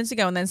do 2 minutes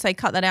ago and then say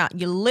cut that out?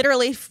 You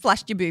literally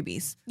flashed your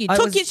boobies. You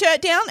took your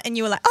shirt down and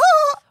you were like,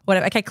 oh.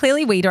 Whatever. Okay,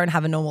 clearly we don't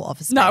have a normal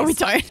office space. No, we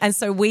don't. And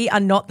so we are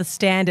not the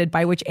standard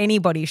by which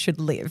anybody should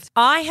live.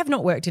 I have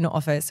not worked in an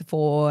office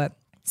for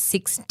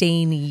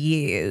 16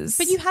 years.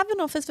 But you have an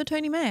office for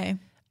Tony May.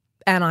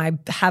 And I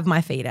have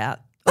my feet out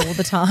all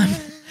the time.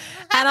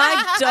 And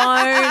I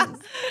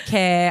don't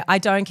care. I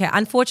don't care.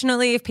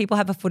 Unfortunately, if people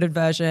have a foot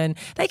aversion,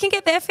 they can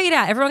get their feet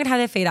out. Everyone can have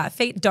their feet out.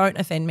 Feet don't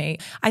offend me.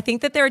 I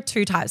think that there are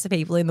 2 types of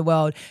people in the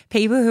world.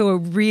 People who are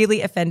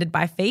really offended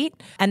by feet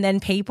and then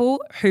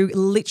people who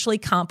literally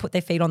can't put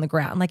their feet on the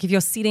ground. Like if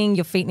you're sitting,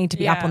 your feet need to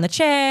be up on the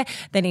chair.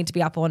 They need to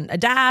be up on a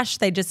dash.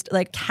 They just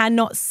like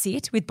cannot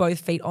sit with both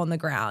feet on the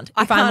ground.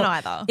 I can't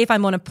either. If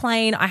I'm on a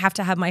plane, I have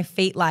to have my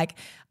feet like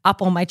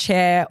up on my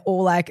chair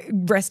or like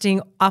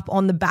resting up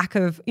on the back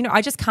of,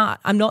 I just can't.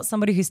 I'm not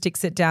somebody who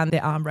sticks it down their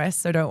armrest,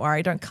 so don't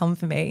worry, don't come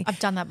for me. I've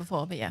done that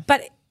before, but yeah.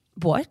 But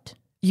what?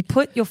 You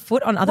put your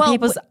foot on other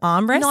people's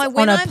armrests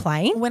on a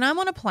plane? When I'm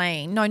on a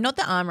plane, no, not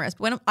the armrest.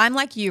 When I'm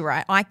like you,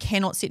 right? I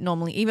cannot sit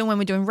normally. Even when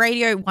we're doing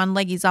radio, one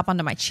leg is up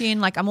under my chin.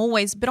 Like I'm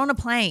always, but on a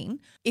plane,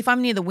 if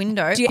I'm near the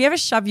window. Do you ever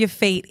shove your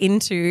feet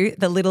into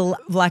the little,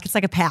 like it's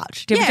like a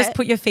pouch? Do you ever just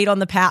put your feet on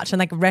the pouch and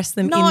like rest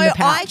them in the pouch?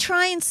 No, I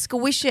try and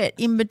squish it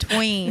in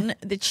between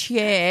the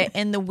chair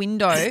and the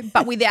window,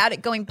 but without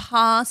it going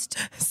past.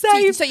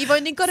 Same. So you've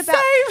only got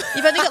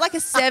like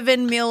a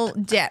 7 mil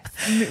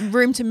depth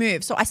room to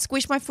move. So I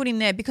squish my foot in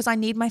there because I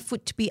need my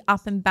foot to be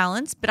up and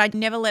balanced, but I'd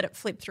never let it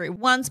flip through.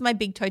 Once my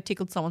big toe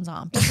tickled someone's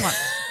arm. Just once.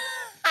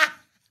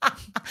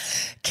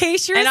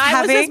 Keisha and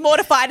I was as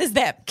mortified as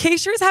them.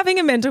 Keisha is having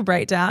a mental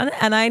breakdown,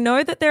 and I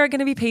know that there are going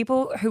to be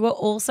people who are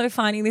also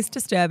finding this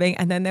disturbing,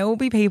 and then there will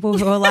be people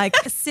who are like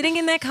sitting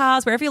in their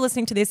cars, wherever you're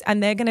listening to this,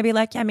 and they're going to be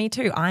like, yeah, me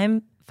too.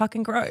 I'm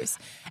fucking gross.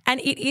 And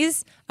it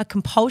is a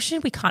compulsion.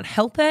 We can't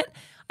help it.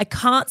 I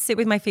can't sit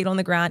with my feet on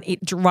the ground.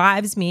 It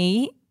drives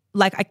me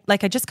like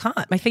I just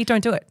can't. My feet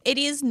don't do it. It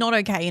is not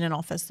okay in an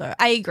office though.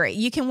 I agree.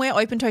 You can wear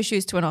open toe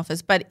shoes to an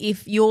office, but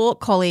if your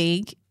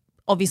colleague,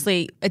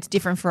 obviously it's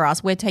different for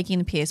us, we're taking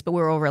the piss, but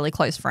we're all really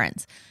close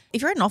friends.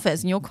 If you're at an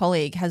office and your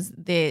colleague has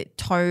their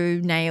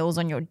toenails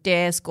on your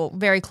desk or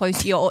very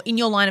close to you or in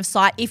your line of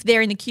sight, if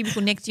they're in the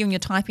cubicle next to you and you're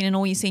typing and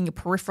all you see in your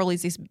peripheral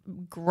is this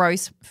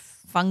gross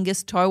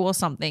fungus toe or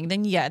something,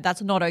 then yeah,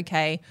 that's not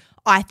okay.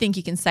 I think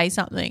you can say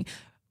something.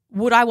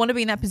 Would I want to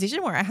be in that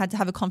position where I had to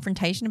have a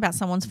confrontation about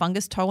someone's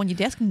fungus toe on your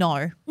desk?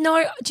 No.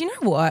 No, do you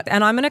know what?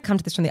 And I'm going to come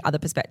to this from the other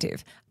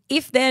perspective.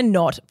 If they're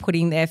not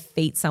putting their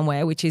feet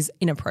somewhere which is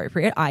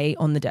inappropriate, i.e.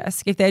 on the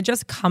desk, if they're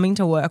just coming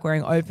to work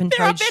wearing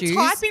open-toed shoes.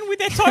 They're typing with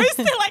their toes.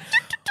 They're like...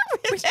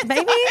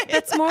 Maybe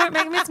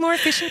it's more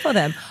efficient for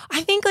them.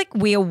 I think like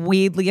we are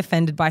weirdly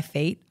offended by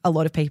feet, a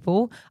lot of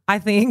people. I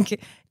think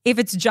if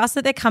it's just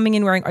that they're coming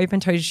in wearing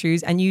open-toed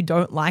shoes and you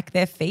don't like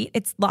their feet,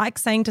 it's like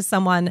saying to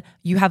someone,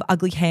 you have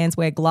ugly hands,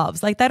 wear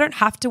gloves. Like they don't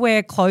have to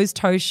wear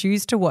closed-toe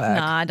shoes to work.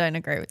 No, I don't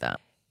agree with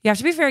that. You have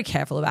to be very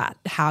careful about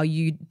how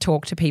you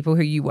talk to people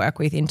who you work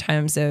with in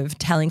terms of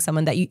telling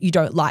someone that you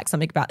don't like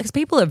something about, because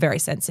people are very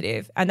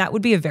sensitive and that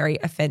would be a very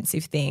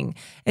offensive thing,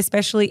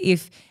 especially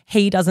if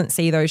he doesn't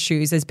see those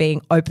shoes as being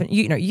open.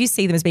 You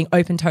see them as being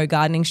open-toe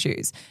gardening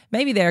shoes.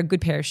 Maybe they're a good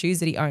pair of shoes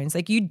that he owns.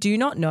 Like you do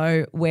not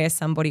know where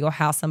somebody or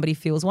how somebody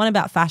feels, one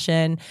about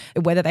fashion,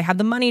 whether they have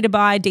the money to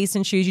buy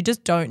decent shoes. You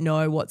just don't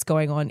know what's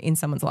going on in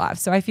someone's life.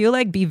 So I feel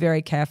like be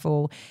very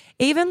careful,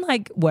 even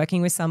like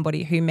working with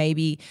somebody who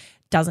maybe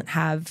doesn't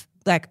have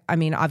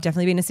I've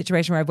definitely been in a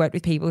situation where I've worked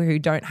with people who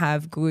don't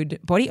have good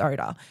body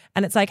odor.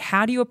 And it's like,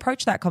 how do you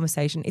approach that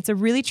conversation? It's a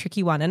really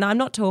tricky one. And I'm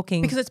not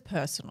talking... Because it's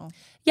personal.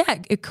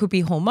 Yeah, it could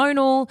be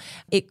hormonal.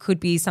 It could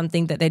be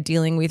something that they're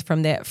dealing with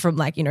from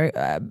like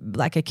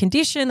a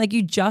condition. Like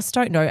you just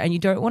don't know, and you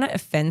don't want to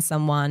offend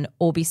someone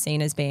or be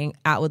seen as being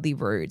outwardly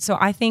rude. So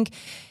I think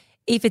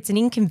if it's an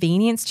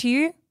inconvenience to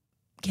you,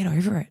 get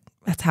over it.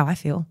 That's how I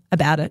feel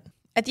about it.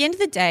 At the end of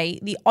the day,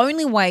 the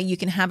only way you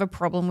can have a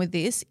problem with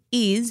this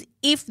is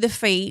if the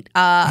feet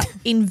are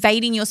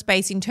invading your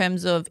space in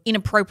terms of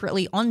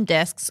inappropriately on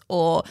desks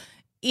or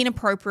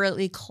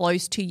inappropriately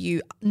close to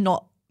you,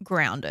 not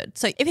grounded.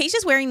 So if he's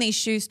just wearing these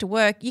shoes to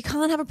work, you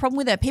can't have a problem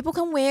with that. People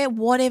can wear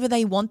whatever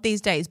they want these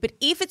days. But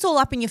if it's all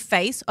up in your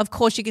face, of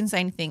course you can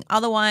say anything.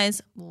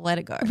 Otherwise, let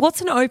it go.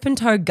 What's an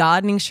open-toe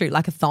gardening shoe?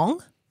 Like a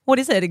thong? What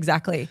is it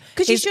exactly?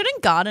 Because you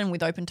shouldn't garden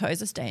with open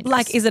toes. It's dangerous.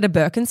 Like, is it a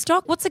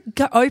Birkenstock? What's a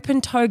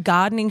open-toe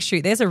gardening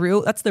shoe? That's the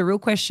real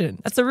question.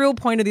 That's the real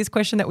point of this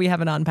question that we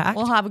haven't unpacked.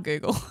 We'll have a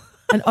Google.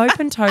 An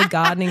open-toe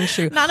gardening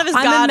shoe. None of us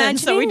garden,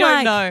 so we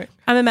don't know.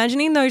 I'm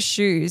imagining those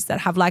shoes that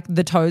have like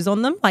the toes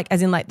on them, like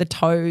as in like the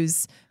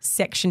toes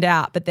sectioned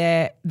out, but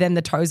then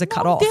the toes are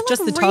cut off.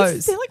 Just the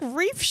toes. They're like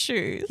reef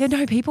shoes. Yeah,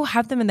 no, people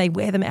have them and they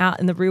wear them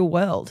out in the real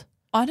world.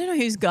 I don't know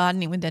who's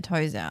gardening with their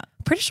toes out.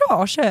 Pretty sure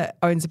Osher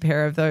owns a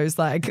pair of those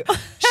like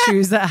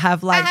shoes that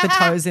have like the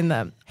toes in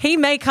them. He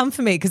may come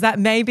for me because that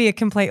may be a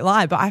complete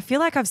lie, but I feel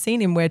like I've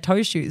seen him wear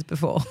toe shoes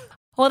before.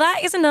 Well, that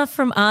is enough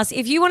from us.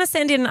 If you want to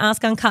send in an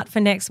Ask Uncut for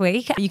next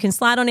week, you can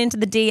slide on into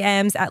the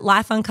DMs at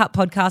Life Uncut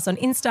Podcast on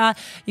Insta.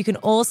 You can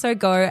also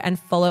go and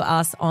follow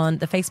us on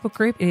the Facebook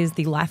group. It is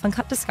the Life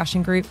Uncut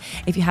discussion group.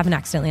 If you have an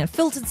accidentally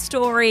unfiltered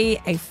story,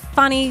 a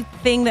funny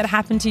thing that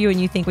happened to you and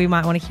you think we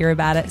might want to hear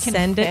about it,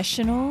 send it.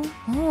 Confessional?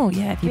 Oh,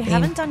 yeah. We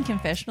haven't done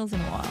confessionals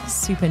in a while.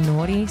 Super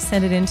naughty.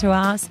 Send it in to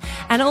us.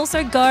 And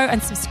also go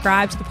and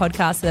subscribe to the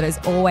podcast so that it's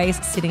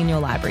always sitting in your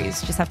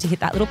libraries. Just have to hit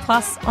that little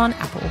plus on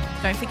Apple.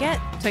 Don't forget,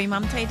 tell your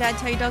mum, tell your dad,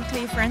 tell your dog, tell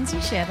your friends,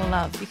 and share the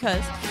love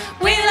because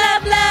we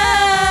love love.